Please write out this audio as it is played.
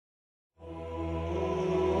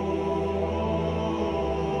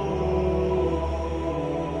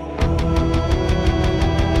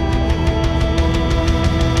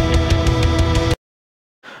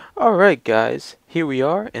Alright guys, here we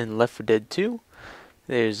are in Left 4 Dead 2.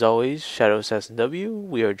 There's always shadowassassinw.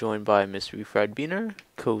 We are joined by MsRefriedBeaner,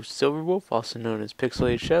 Co-Silverwolf, also known as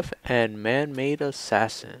Pixelated Chef, and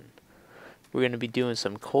ManMadeAssassin. We're going to be doing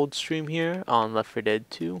some cold stream here on Left 4 Dead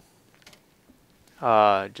 2.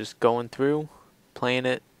 Just going through, playing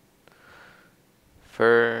it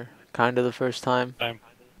for kind of the first time. They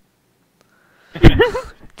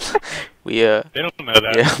don't know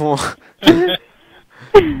that. Yeah, well,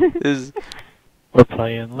 we're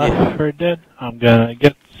playing Left 4 Dead. I'm gonna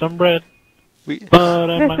get some bread. But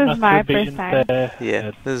I might This is my be first time.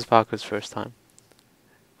 Yeah, this is Paco's first time.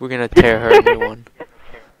 We're gonna tear her a new one.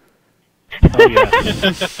 Oh yeah.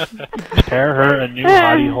 Tear her a new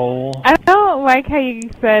hottie hole. I don't like how you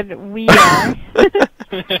said we are.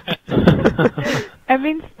 That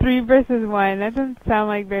means 3 versus 1. That doesn't sound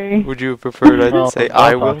like very... Would you prefer I say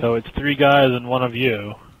I will? So it's 3 guys and 1 of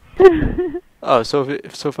you. Oh, so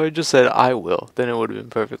if I just said I will, then it would have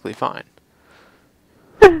been perfectly fine.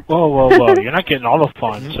 Whoa, whoa, whoa. You're not getting all the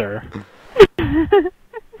fun, sir.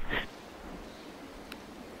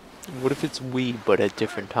 What if it's we, but at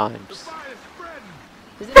different times?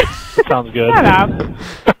 Sounds good. Shut up.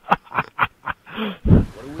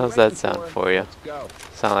 How's that sound for you?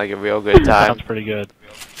 Sound like a real good time? Sounds pretty good.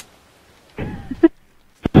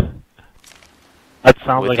 That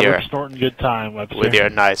sounds like a snorting good time, Webster. With your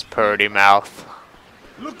nice purty mouth.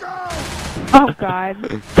 Look out! Oh, God.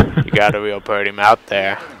 You got a real purty mouth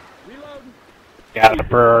there. Got a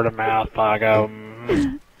purty mouth, Paco.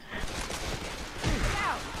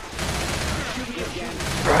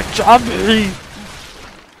 Zombie!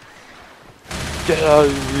 Get out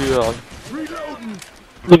of here! Reloading!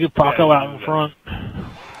 Look at Paco out in front.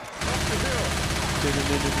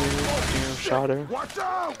 Shot her. Watch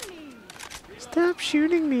out! Stop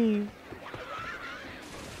shooting me!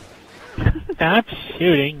 Stop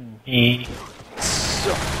shooting me.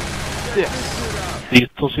 Yes. Do you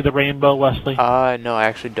still see the rainbow, Wesley? No, I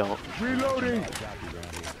actually don't. Reloading!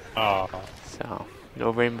 Oh. So,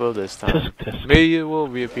 no rainbow this time. Tisk. Maybe it will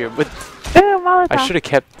reappear, but Ooh, Molotov. I should have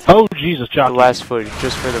kept Oh, Jesus, the Jockey. last footage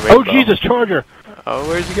just for the rainbow. Oh, Jesus, Charger. Oh,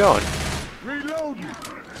 where's he going? Reloading!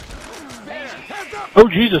 Oh,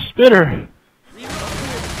 Jesus, Spitter.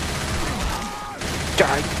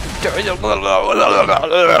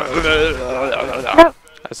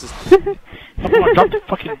 That's just, Come on, drop the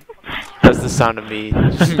fucking... that's the sound of me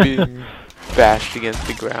being bashed against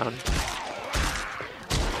the ground.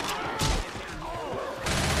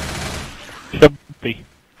 Jumpy.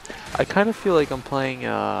 I kind of feel like I'm playing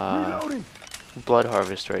Blood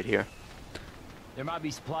Harvest right here. There might be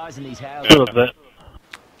supplies in these houses. A little bit.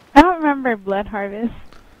 I don't remember Blood Harvest.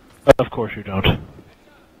 Of course you don't. It's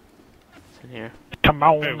in here. Come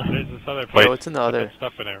on. Hey, there's this other place. Oh, it's in the other. Put that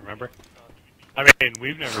stuff in there, remember? I mean,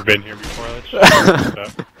 we've never been here before. Let's just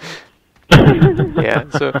stuff. Yeah,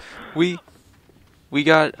 so we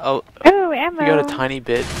got Ooh, ammo. we got a tiny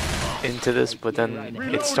bit into this, but then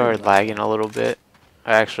it started lagging a little bit.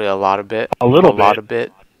 Actually, a lot of bit. A little lot bit? of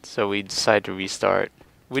bit. So we decided to restart.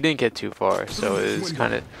 We didn't get too far, so it was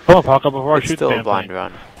kind of. Come on, Paco, before I It's shoot still the a damn blind thing.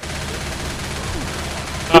 run.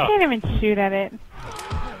 You can't even shoot at it.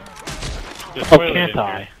 Just Oh, toilet can't in here.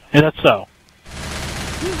 I? Yeah, that's so.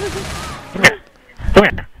 Come here. Come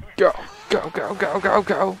here. Go, go, go, go, go,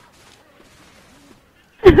 go.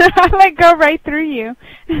 I like go right through you.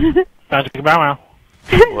 Magic bow wow.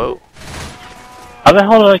 Whoa. How the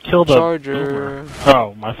hell did I kill the Charger.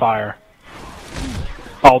 Oh, my fire.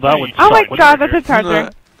 Oh, that would Oh my suck. God, that's a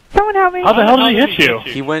charger. Someone help me. How the hell did he hit you?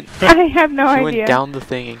 He went. I have no He idea. went down the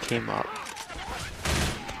thing and came up.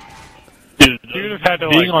 Dude, You would have had to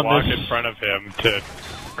being like on walk this, in front of him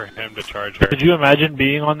for him to charge her. Could you imagine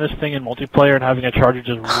being on this thing in multiplayer and having a charger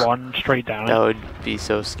just run straight down That it? would be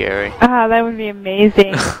so scary. Ah, that would be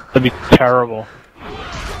amazing. That'd be terrible.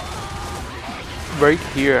 Right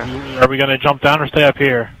here. Are we gonna jump down or stay up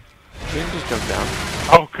here? We can just jump down.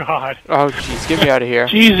 Oh God! Oh jeez, get me out of here.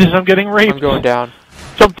 Jesus, I'm getting raped. I'm going down.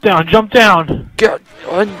 Jump down, jump down. Get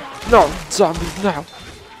on. No, zombies now.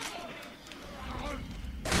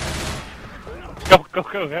 Go, go,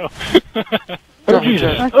 go, go! Oh,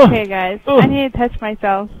 Jesus. Okay, guys. Oh. I need to touch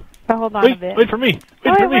myself. So hold on a bit. Wait for me.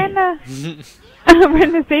 Wait Oh, for wait, me. we're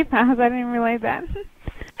in the safe house. I didn't realize that.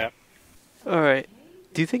 Alright.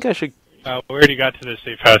 Do you think I should... We already got to the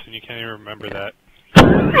safe house and you can't even remember that.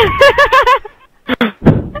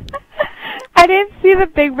 I didn't see the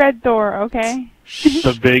big red door, okay?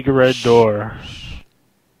 The big red door.